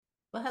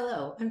Well,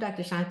 hello, I'm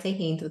Dr. Shante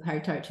Haynes with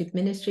Heart to Heart Truth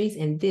Ministries,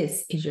 and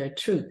this is your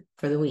truth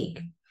for the week.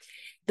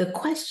 The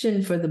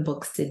question for the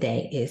books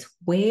today is,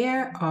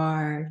 where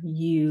are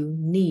you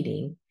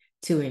needing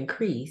to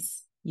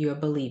increase your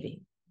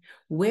believing?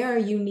 Where are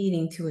you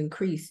needing to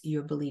increase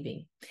your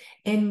believing?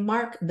 In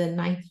Mark, the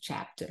 9th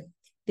chapter,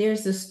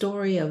 there's the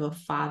story of a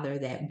father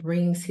that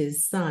brings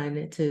his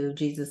son to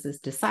Jesus's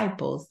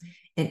disciples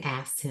and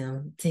asks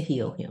him to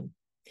heal him.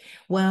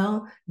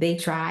 Well, they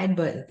tried,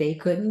 but they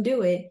couldn't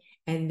do it.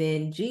 And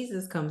then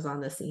Jesus comes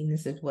on the scene and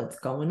says, "What's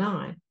going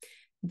on?"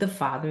 The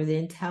father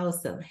then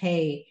tells them,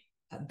 "Hey,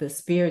 the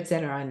spirits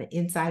that are on the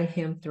inside of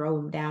him, throw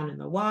him down in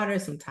the water.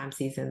 Sometimes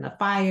he's in the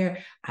fire.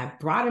 I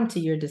brought him to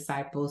your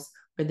disciples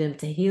for them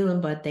to heal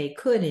him, but they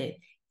couldn't.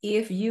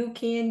 If you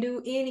can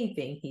do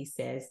anything," he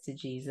says to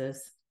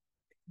Jesus,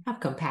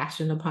 "have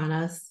compassion upon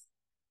us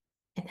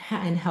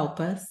and help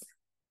us."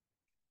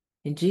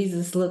 And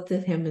Jesus looked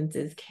at him and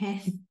says,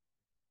 "Can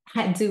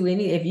I do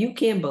any, if you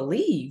can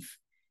believe,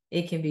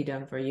 it can be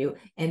done for you."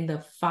 And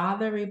the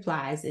father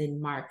replies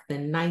in Mark, the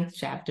 9th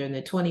chapter, in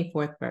the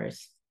 24th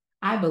verse,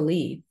 "I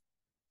believe,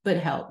 but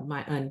help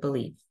my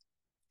unbelief."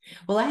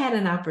 Well, I had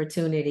an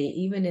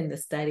opportunity, even in the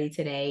study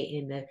today,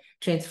 in the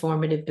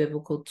Transformative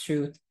Biblical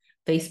Truth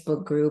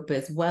Facebook group,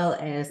 as well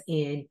as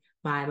in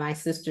my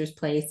sister's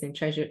place and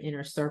Treasured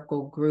Inner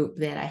Circle group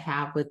that I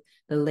have with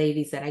the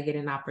ladies, that I get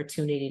an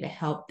opportunity to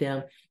help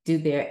them do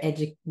their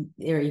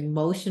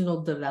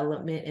emotional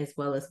development as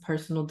well as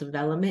personal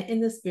development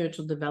and the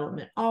spiritual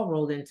development, all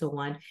rolled into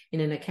one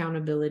in an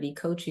accountability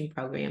coaching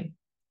program.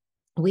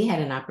 We had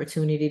an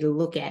opportunity to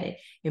look at it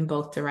in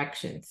both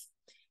directions.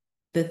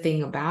 The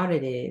thing about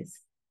it is,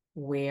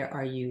 where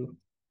are you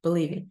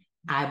believing?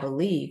 I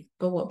believe,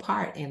 but what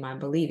part am I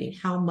believing?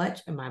 How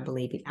much am I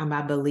believing? Am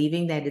I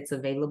believing that it's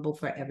available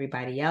for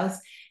everybody else?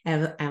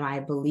 Am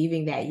I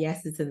believing that,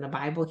 yes, it's in the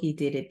Bible, he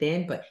did it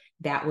then, but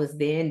that was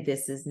then,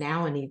 this is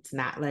now, and he's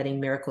not letting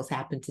miracles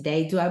happen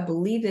today? Do I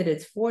believe that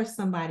it's for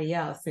somebody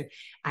else and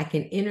I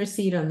can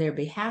intercede on their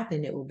behalf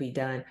and it will be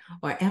done?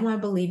 Or am I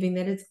believing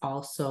that it's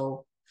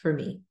also for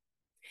me?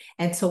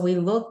 And so we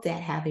looked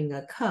at having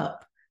a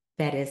cup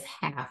that is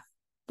half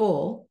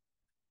full,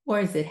 or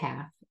is it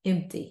half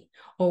empty?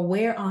 Or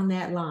where on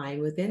that line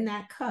within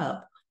that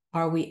cup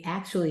are we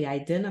actually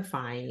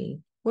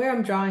identifying where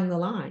I'm drawing the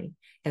line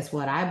as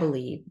what I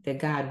believe that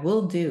God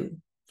will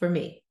do for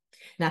me?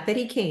 Not that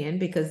he can,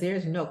 because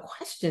there's no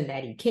question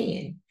that he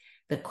can.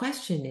 The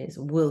question is,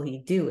 will he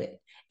do it?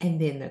 And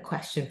then the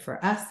question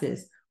for us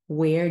is,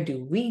 where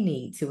do we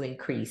need to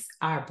increase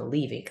our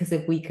believing? Because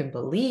if we can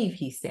believe,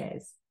 he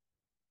says,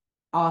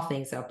 all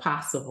things are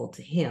possible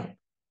to him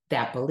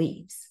that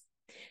believes.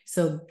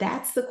 So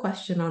that's the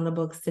question on the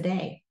books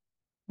today.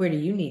 Where do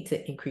you need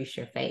to increase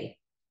your faith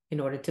in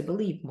order to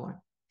believe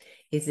more?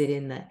 Is it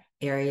in the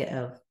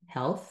area of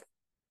health?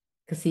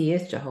 Because he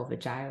is Jehovah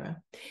Jireh.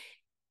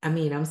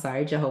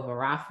 Jehovah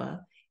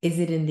Rapha. Is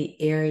it in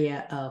the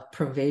area of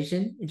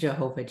provision,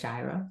 Jehovah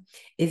Jireh?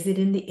 Is it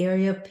in the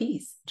area of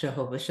peace,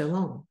 Jehovah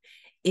Shalom?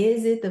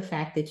 Is it the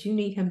fact that you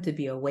need him to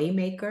be a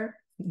waymaker?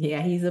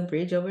 Yeah, he's a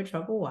bridge over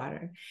troubled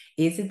water.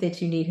 Is it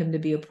that you need him to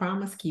be a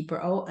promise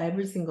keeper? Oh,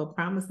 every single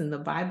promise in the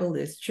Bible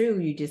is true.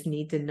 You just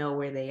need to know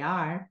where they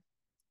are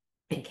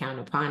and count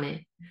upon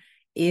it.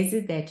 Is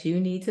it that you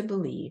need to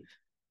believe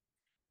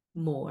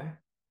more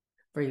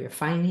for your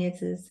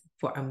finances,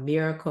 for a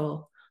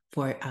miracle,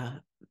 for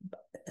an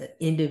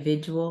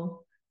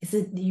individual? Is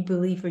it you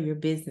believe for your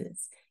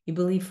business? You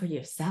believe for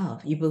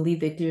yourself. You believe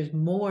that there's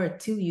more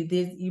to you.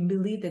 You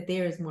believe that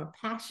there is more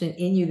passion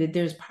in you, that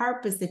there's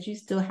purpose that you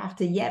still have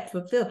to yet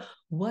fulfill.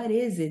 What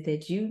is it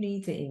that you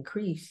need to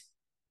increase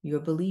your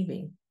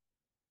believing?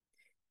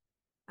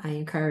 I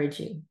encourage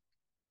you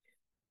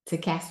to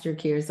cast your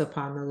cares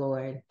upon the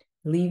Lord.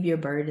 Leave your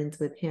burdens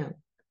with him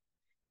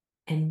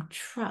and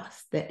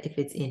trust that if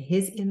it's in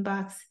his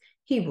inbox,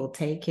 he will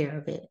take care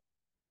of it.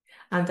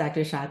 I'm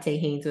Dr. Shante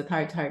Haynes with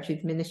Heart to Heart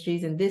Truth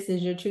Ministries, and this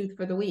is your truth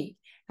for the week,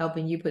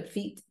 helping you put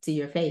feet to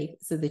your faith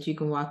so that you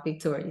can walk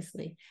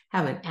victoriously.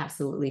 Have an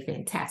absolutely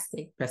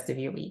fantastic rest of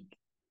your week.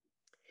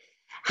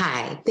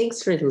 Hi,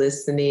 thanks for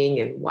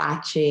listening and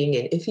watching.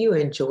 And if you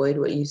enjoyed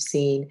what you've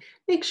seen,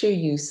 make sure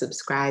you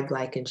subscribe,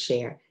 like, and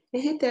share,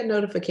 and hit that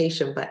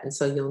notification button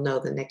so you'll know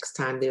the next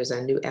time there's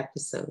a new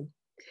episode.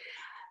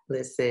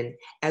 Listen,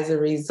 as a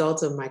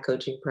result of my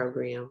coaching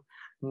program,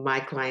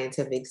 my clients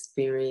have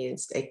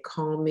experienced a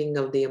calming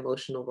of the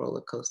emotional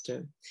roller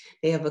coaster.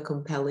 They have a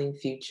compelling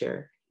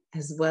future,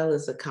 as well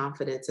as the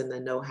confidence and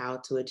the know-how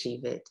to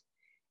achieve it.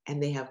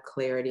 And they have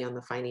clarity on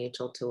the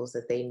financial tools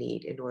that they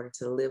need in order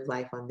to live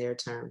life on their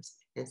terms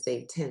and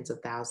save tens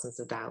of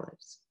thousands of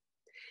dollars.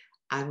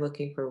 I'm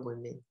looking for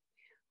women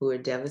who are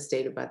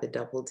devastated by the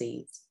double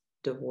D's,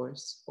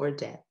 divorce, or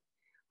death,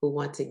 who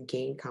want to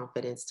gain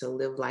confidence to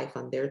live life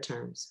on their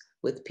terms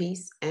with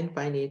peace and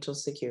financial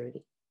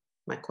security.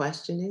 My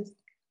question is,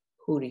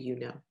 who do you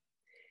know?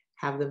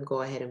 Have them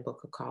go ahead and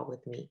book a call with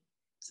me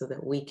so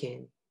that we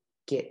can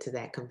get to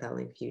that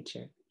compelling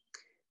future.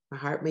 My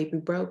heart may be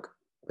broke,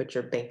 but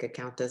your bank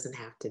account doesn't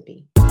have to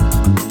be.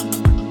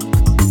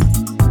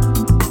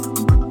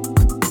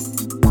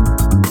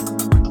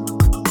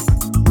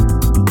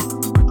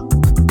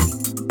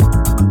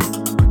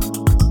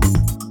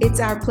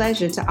 our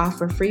pleasure to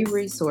offer free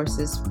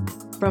resources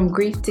from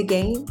Grief to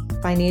Gain,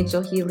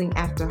 Financial Healing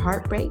After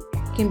Heartbreak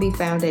can be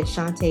found at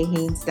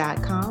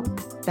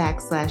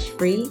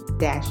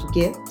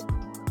shantayhaynes.com/free-gift,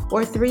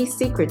 or 3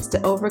 Secrets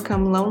to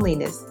Overcome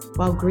Loneliness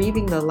While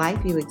Grieving the Life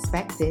You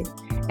Expected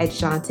at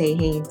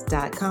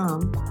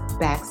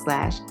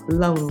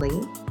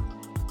shantayhaynes.com/lonely,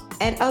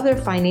 and other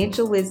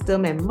financial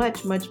wisdom and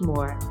much, much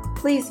more.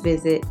 Please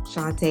visit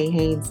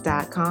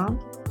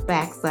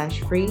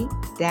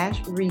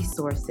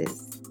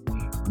shantayhaynes.com/free-resources.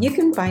 You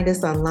can find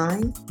us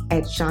online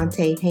at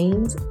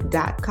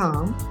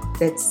shantayhaynes.com.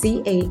 That's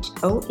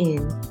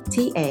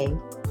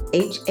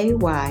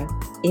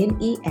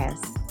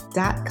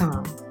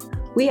CHONTAHAYNES.com.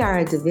 We are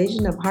a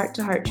division of Heart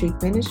to Heart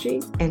Truth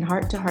Ministries and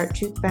Heart to Heart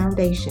Truth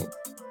Foundation.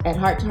 At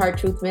Heart to Heart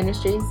Truth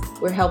Ministries,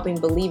 we're helping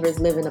believers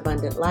live an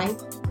abundant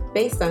life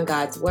based on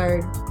God's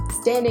Word,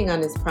 standing on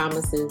His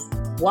promises,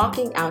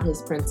 walking out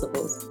His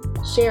principles,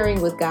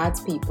 sharing with God's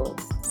people,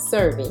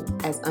 serving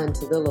as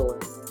unto the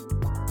Lord.